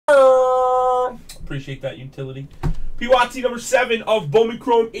appreciate that utility. PYT number 7 of Bowman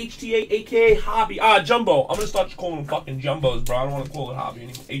Chrome HTA, aka Hobby. Jumbo. I'm gonna start calling them fucking Jumbos, bro. I don't want to call it Hobby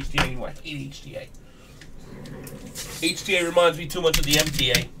anymore. HTA anymore. I hate HTA. HTA reminds me too much of the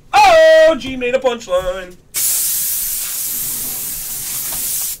MTA. Oh, G made a punchline.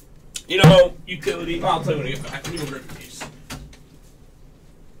 You know, utility. I'll tell you when I get back. Let me go grab the case.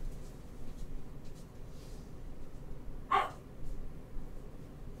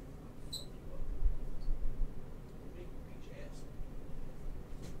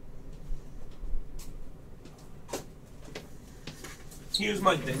 Here's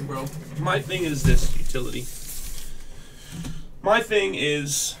my thing, bro. My thing is this, utility. My thing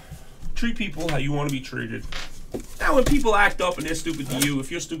is treat people how you want to be treated. Now, when people act up and they're stupid to you,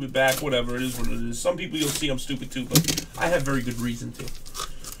 if you're stupid back, whatever, it is what it is. Some people you'll see I'm stupid too, but I have very good reason to.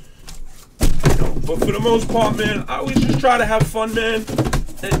 You know, but for the most part, man, I always just try to have fun, man,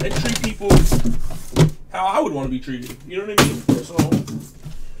 and treat people how I would want to be treated. You know what I mean? So,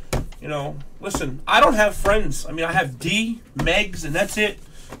 you know, listen, I don't have friends. I mean, I have D, Megs, and that's it.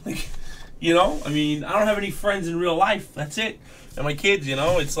 Like, you know, I mean, I don't have any friends in real life. That's it. And my kids, you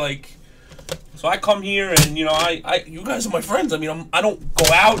know, it's like, so I come here and, you know, you guys are my friends. I mean, I don't go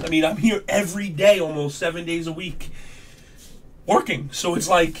out. I mean, I'm here every day, almost 7 days a week, working. So it's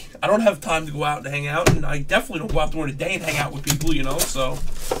like, I don't have time to go out and hang out. And I definitely don't go out during the day and hang out with people, you know, so.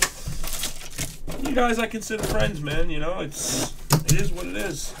 You guys I consider friends, man, you know, it is what it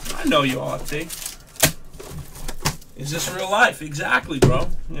is. I know you are, T. Is this real life? Exactly, bro,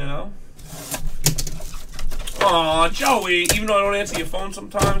 you know. Aw, Joey, even though I don't answer your phone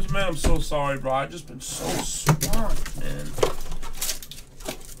sometimes, man, I'm so sorry, bro. I've just been so swamped, man.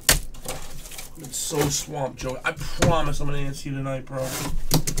 I've been so swamped, Joey. I promise I'm going to answer you tonight, bro.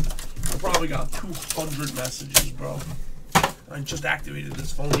 I probably got 200 messages, bro. I just activated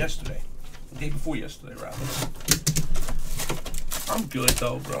this phone yesterday. The day before yesterday, rather. I'm good,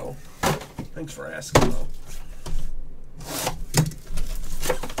 though, bro. Thanks for asking, though.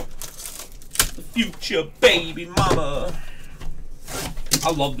 The future baby mama.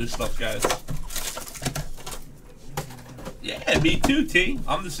 I love this stuff, guys. Yeah, me too, T.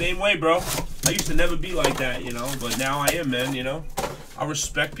 I'm the same way, bro. I used to never be like that, you know, but now I am, man, you know. I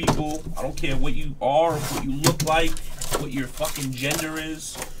respect people. I don't care what you are, what you look like, what your fucking gender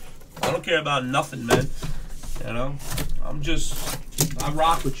is. I don't care about nothing, man. You know? I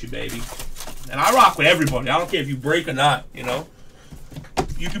rock with you, baby. And I rock with everybody. I don't care if you break or not, you know?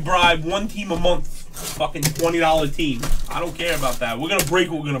 You can bribe one team a month. Fucking $20 team. I don't care about that. We're gonna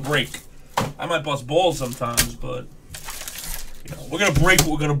break what we're gonna break. I might bust balls sometimes, but you know, we're gonna break what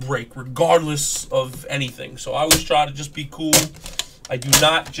we're gonna break, regardless of anything. So I always try to just be cool. I do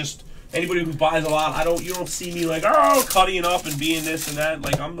not just anybody who buys a lot, you don't see me like, oh, cutting up and being this and that.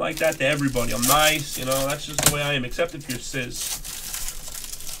 Like, I'm like that to everybody. I'm nice, you know, that's just the way I am, except if you're cis.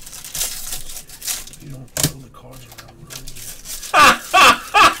 You don't throw the cards around.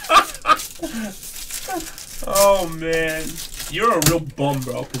 Oh, man. You're a real bum,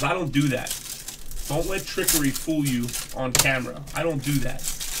 bro, because I don't do that. Don't let trickery fool you on camera. I don't do that.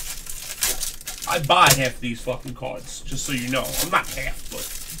 I buy half these fucking cards, just so you know. I'm not half, but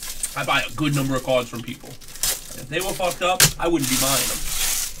I buy a good number of cards from people. And if they were fucked up, I wouldn't be buying them.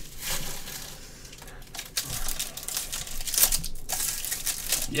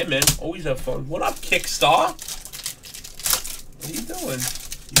 Yeah, man. Always have fun. What up, Kickstar? What are you doing?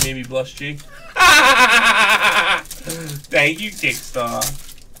 You made me blush, G. Thank you, Kickstar.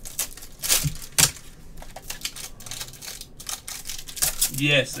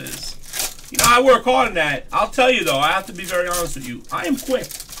 Yes, sis. You know, I work hard on that. I'll tell you, though, I have to be very honest with you. I am quick.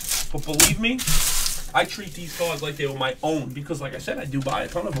 But believe me, I treat these cards like they were my own. Because, like I said, I do buy a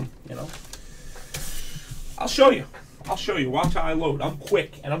ton of them, you know. I'll show you. I'll show you. Watch how I load. I'm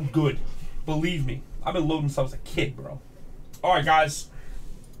quick, and I'm good. Believe me. I've been loading stuff as a kid, bro. All right, guys.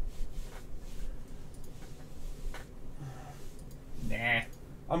 Nah.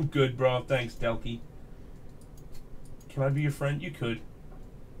 I'm good, bro. Thanks, Delky. Can I be your friend? You could.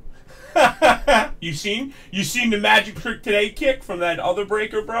 You seen the magic trick today kick from that other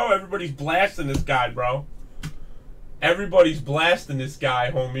breaker, bro? Everybody's blasting this guy, bro. Everybody's blasting this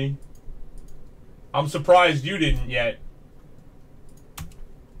guy, homie. I'm surprised you didn't yet.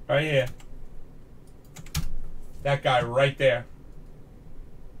 Right here. That guy right there.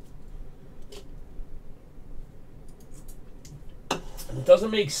 It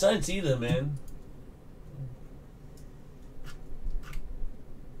doesn't make sense either, man.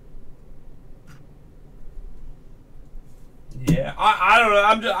 Yeah, I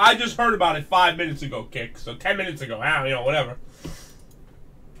don't know. I just heard about it 5 minutes ago, Kick. So 10 minutes ago, you know, whatever.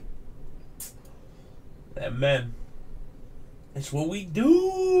 Amen. It's what we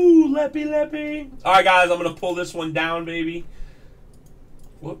do, Leppy Leppy. All right, guys, I'm going to pull this one down, baby.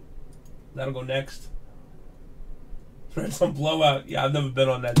 Whoop. That'll go next. Thread some blowout. Yeah, I've never been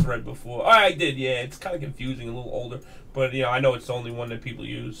on that thread before. Oh, I did, yeah. It's kind of confusing, a little older. But, you know, I know it's the only one that people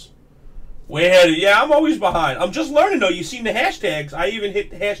use. Way ahead. Yeah, I'm always behind. I'm just learning, though. You've seen the hashtags. I even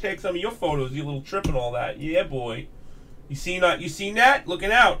hit the hashtag some of your photos, your little trip and all that. Yeah, boy. You seen that? You seen that?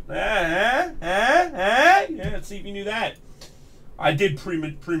 Looking out. Yeah, let's see if you knew that. I did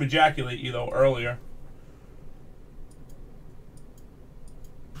pre-ejaculate you, though, earlier.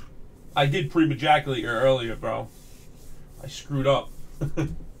 I did pre-ejaculate you earlier, bro. I screwed up.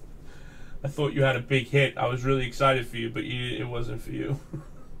 I thought you had a big hit. I was really excited for you, but it wasn't for you.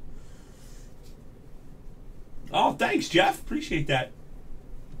 Oh, thanks, Jeff. Appreciate that.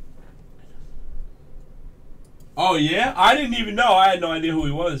 Oh, yeah? I didn't even know. I had no idea who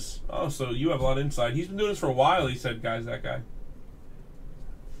he was. Oh, so you have a lot of insight. He's been doing this for a while, he said, guys, that guy.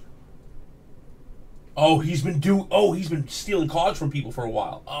 Oh, he's been stealing cards from people for a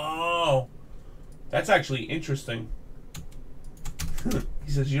while. Oh. That's actually interesting.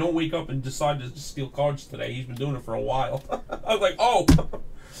 He says, you don't wake up and decide to steal cards today. He's been doing it for a while. I was like, oh.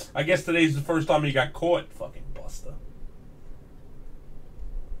 I guess today's the first time he got caught. Fucking buster.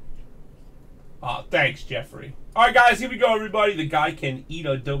 Ah, thanks, Jeffrey. All right, guys, here we go, everybody. The guy can eat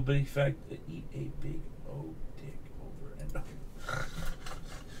a big old dick over and over.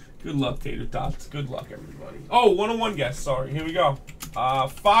 Good luck, Tater Tots. Good luck, everybody. Oh, 101 guess. Sorry. Here we go.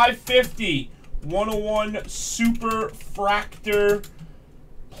 550. 101 Super Fractor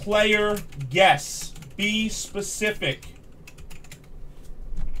player guess. Be specific.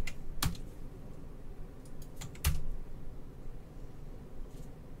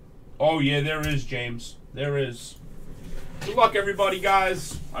 Oh, yeah, there is, James. There is. Good luck, everybody,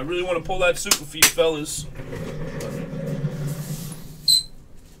 guys. I really want to pull that super for you fellas.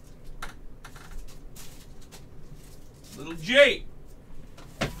 Little J.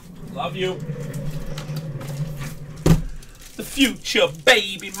 Love you. The future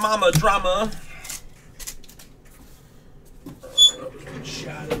baby mama drama.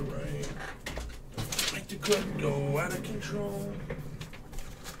 Shadow rain. Like the could go out of control.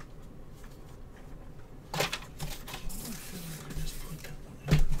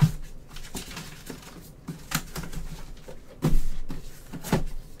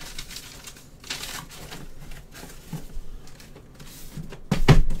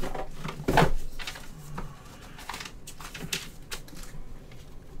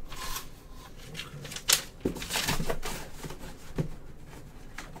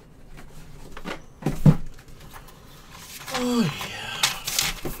 Oh,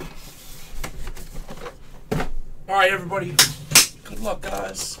 yeah. All right, everybody. Good luck,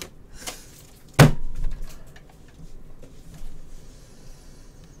 guys.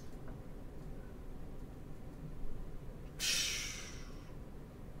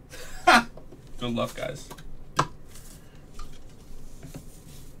 Good luck, guys.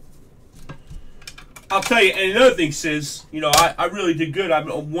 I'll tell you, and another thing, Sis, you know, I really did good.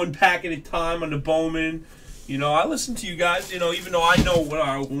 I'm on one pack at a time on the Bowman. You know, I listen to you guys, you know, even though I know what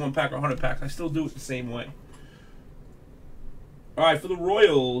are 1 pack or 100 packs, I still do it the same way. All right, for the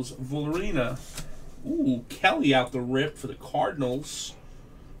Royals, Valerina. Ooh, Kelly out the rip for the Cardinals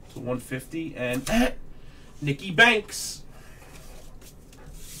to 150. And Nikki Banks.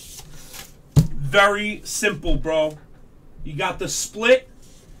 Very simple, bro. You got the split.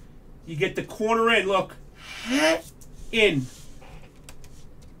 You get the corner in. Look. In.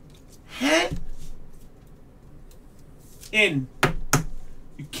 In.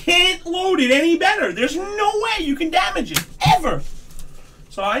 You can't load it any better. There's no way you can damage it ever.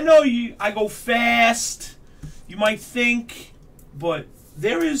 So I know I go fast. You might think, but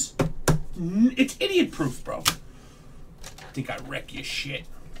there is. It's idiot proof, bro. I think I wreck your shit.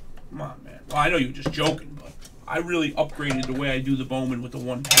 Come on, man. Well, I know you were just joking, but I really upgraded the way I do the Bowman with the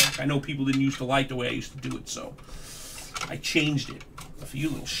 1 pack. I know people didn't used to like the way I used to do it, so I changed it for you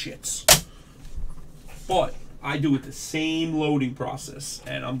little shits. But I do it the same loading process,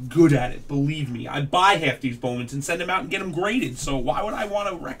 and I'm good at it. Believe me. I buy half these Bowmans and send them out and get them graded, so why would I want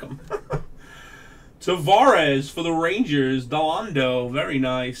to wreck them? Tavares for the Rangers. Delando. Very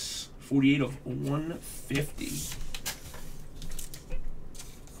nice. 48 of 150.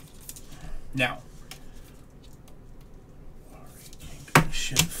 Now.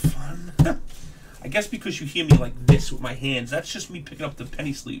 Shit, fun. I guess because you hear me like this with my hands, that's just me picking up the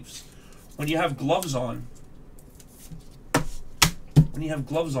penny sleeves. When you have gloves on,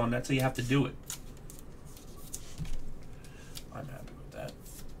 that's how you have to do it. I'm happy with that.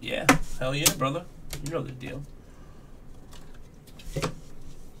 Yeah, hell yeah, brother. You know the deal.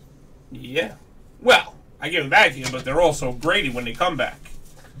 Yeah. Well, I give them back to you, but they're also graded when they come back.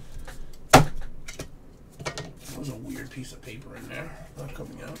 That was a weird piece of paper in there. Not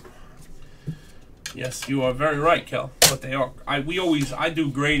coming out. Yes, you are very right, Kel. But they are. I do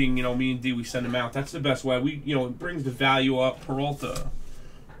grading. You know, me and D, we send them out. That's the best way. It brings the value up. Peralta,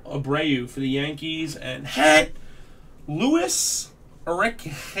 Abreu for the Yankees, and Luis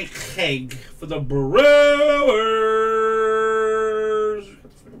Orekheg for the Brewers.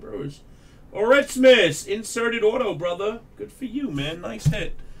 Orett Smith, inserted auto, brother. Good for you, man. Nice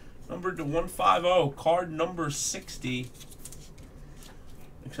hit. Numbered to 150. Card number 60.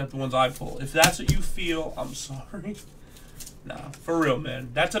 Except the ones I pull. If that's what you feel, I'm sorry. Nah, for real, man.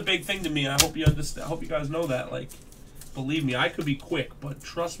 That's a big thing to me. I hope you understand. I hope you guys know that. Like, believe me, I could be quick, but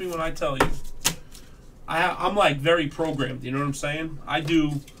trust me when I tell you. I'm like very programmed. You know what I'm saying?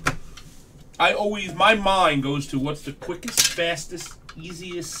 My mind goes to what's the quickest, fastest,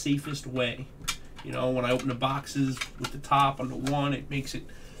 easiest, safest way. You know, when I open the boxes with the top on the one, it makes it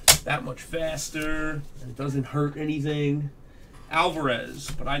that much faster, and it doesn't hurt anything.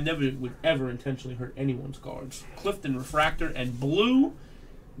 Alvarez, but I never would ever intentionally hurt anyone's cards. Clifton Refractor and blue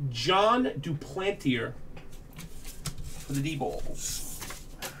John Duplantier for the D-balls.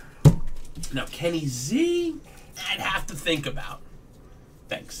 Now Kenny Z, I'd have to think about.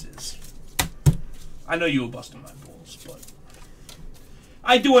 Thanks, Sis. I know you were busting my balls, but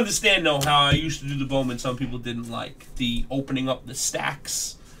I do understand though how I used to do the Bowman. Some people didn't like the opening up the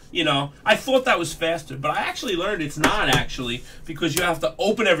stacks. You know, I thought that was faster, but I actually learned it's not actually, because you have to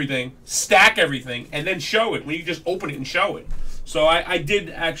open everything, stack everything, and then show it when you just open it and show it. So I did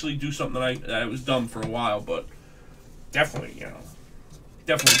actually do something that was dumb for a while, but definitely, you know,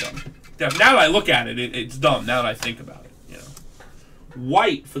 definitely dumb. Now that I look at it, it's dumb. Now that I think about it, you know.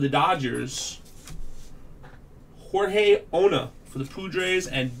 White for the Dodgers, Jorge Ona for the Padres,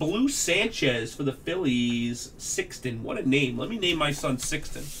 and Blue Sanchez for the Phillies. Sixton, what a name. Let me name my son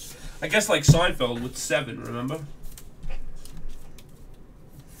Sixton. I guess like Seinfeld with 7, remember?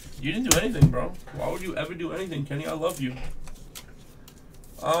 You didn't do anything, bro. Why would you ever do anything, Kenny? I love you.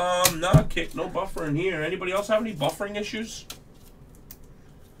 Nah, kick, no buffering here. Anybody else have any buffering issues?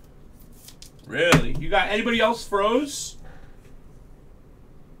 Really? You got anybody else froze?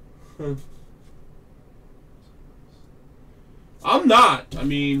 I'm not. I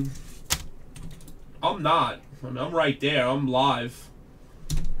mean, I'm right there. I'm live.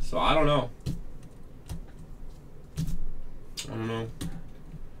 So, I don't know.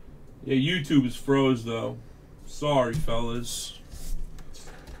 Yeah, YouTube is froze, though. Sorry, fellas.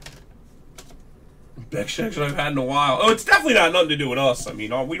 Best section I've had in a while. Oh, it's definitely not nothing to do with us. I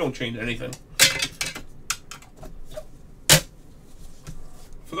mean, we don't change anything.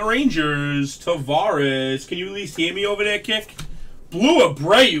 For the Rangers, Tavares. Can you at least hear me over there, Kick? Blue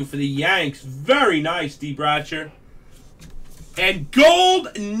Abreu for the Yanks. Very nice, D. Bratcher. And Gold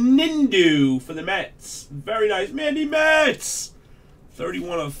Nindu for the Mets. Very nice. Mandy Mets.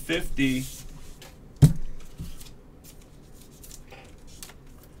 31 of 50.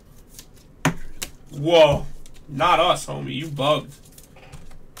 Whoa. Not us, homie. You bugged.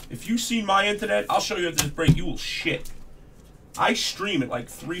 If you see my internet, I'll show you after this break. You will shit. I stream at like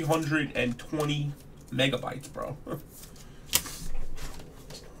 320 megabytes, bro.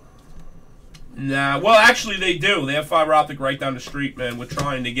 Nah, well, actually they do. They have fiber optic right down the street, man. We're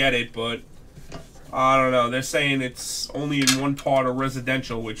trying to get it, but I don't know. They're saying it's only in one part of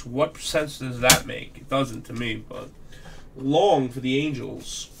residential, which what sense does that make? It doesn't to me, but long for the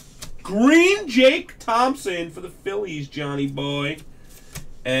Angels. Green Jake Thompson for the Phillies, Johnny boy.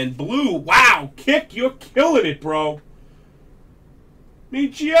 And blue, wow, Kick, you're killing it, bro.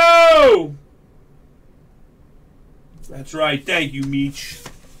 Michio! That's right, thank you, Meech.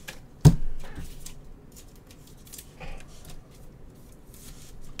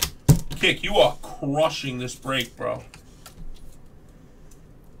 Kick, you are crushing this break, bro.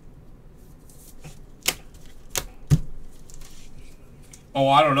 Oh,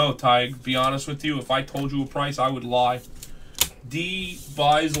 I don't know, Ty. Be honest with you, if I told you a price, I would lie. D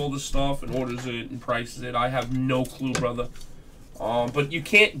buys all the stuff and orders it and prices it. I have no clue, brother. But you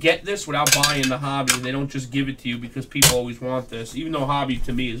can't get this without buying the hobby. They don't just give it to you because people always want this, even though hobby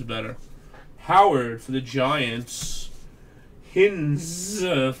to me is better. Howard for the Giants. Hins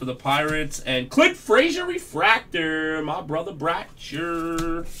for the Pirates. And Clint Frazier Refractor. My brother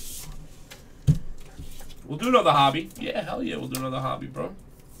Bratcher. We'll do another hobby. Yeah, hell yeah, we'll do another hobby, bro.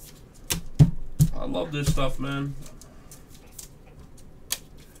 I love this stuff, man.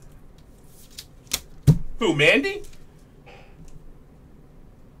 Who, Mandy?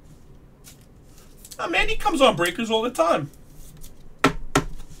 Mandy comes on breakers all the time.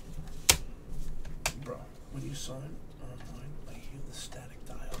 Bro, when you sign online, I hear the static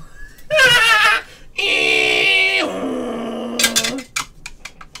dial.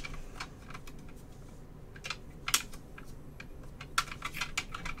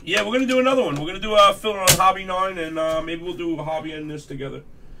 Yeah, we're going to do another one. We're going to do a filler on Hobby 9, and maybe we'll do a Hobby and this together.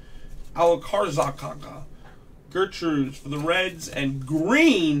 Alakarzakaga. Gertrude's for the Reds, and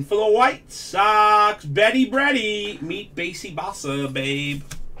green for the White Sox. Betty Bretty. Meet Basie Bassa, babe.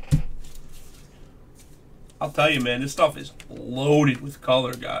 I'll tell you, man, this stuff is loaded with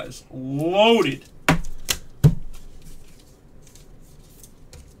color, guys. Loaded.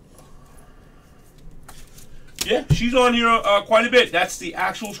 Yeah, she's on here quite a bit. That's the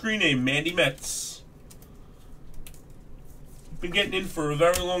actual screen name, Mandy Metz. Been getting in for a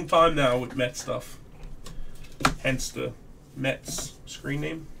very long time now with Metz stuff. Hence the Metz screen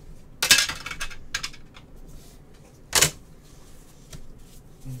name.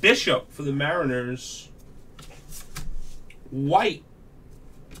 Bishop for the Mariners. White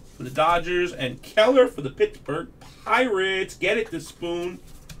for the Dodgers. And Keller for the Pittsburgh Pirates. Get it, the spoon.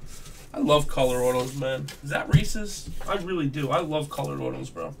 I love color autos, man. Is that racist? I really do. I love colored autos,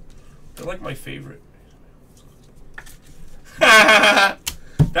 bro. They're like my favorite.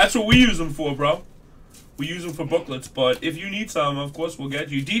 That's what we use them for, bro. We use them for booklets, but if you need some, of course, we'll get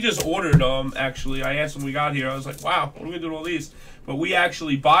you. D just ordered actually. I asked him when we got here. I was like, wow, what are we going to do with all these? But we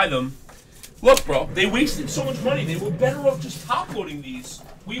actually buy them. Look, bro, they wasted so much money. They were better off just top-loading these.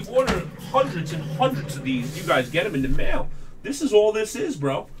 We've ordered hundreds and hundreds of these. You guys get them in the mail. This is all this is,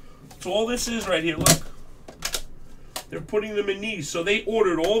 bro. That's all this is right here. Look. They're putting them in these. So they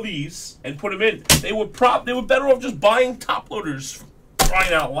ordered all these and put them in. They were better off just buying top loaders.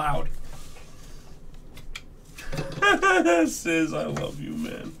 Crying out loud. Says, I love you,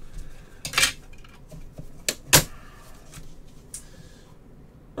 man.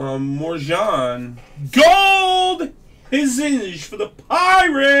 Morjan. Gold Hizinge for the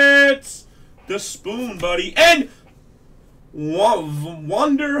Pirates. The spoon, buddy. And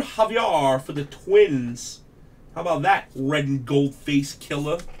Wander Javier for the Twins. How about that, red and gold face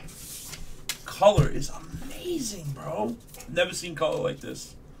killer? Color is amazing, bro. Never seen color like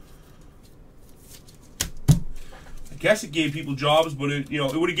this. I guess it gave people jobs, but it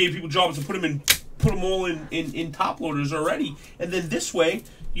would have gave people jobs to put them all in top loaders already. And then this way,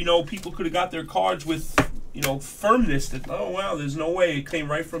 people could have got their cards with, firmness that, oh wow, there's no way it came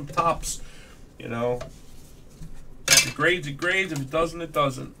right from Tops. If it grades, it grades. If it doesn't, it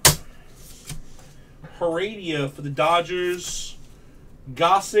doesn't. Heredia for the Dodgers.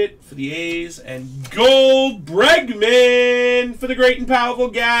 Gossett for the A's. And Gold Bregman for the great and powerful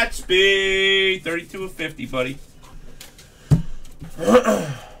Gatsby. 32 of 50, buddy.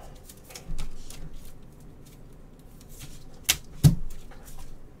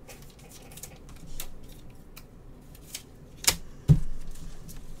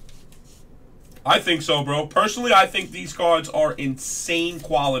 I think so, bro. Personally, I think these cards are insane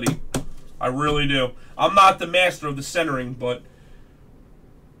quality. I really do. I'm not the master of the centering, but,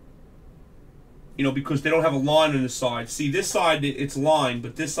 because they don't have a line on the side. See, this side, it's line,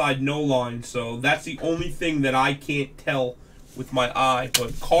 but this side, no line. So that's the only thing that I can't tell with my eye.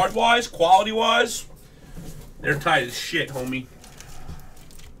 But card-wise, quality-wise, they're tight as shit, homie.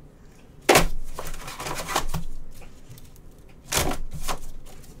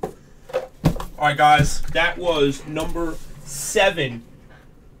 All right, guys, that was number 7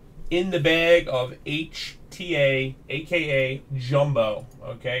 in the bag of HTA, a.k.a. Jumbo.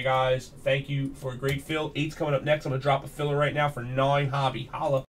 Okay, guys, thank you for a great fill. 8's coming up next. I'm going to drop a filler right now for 9 Hobby. Holla.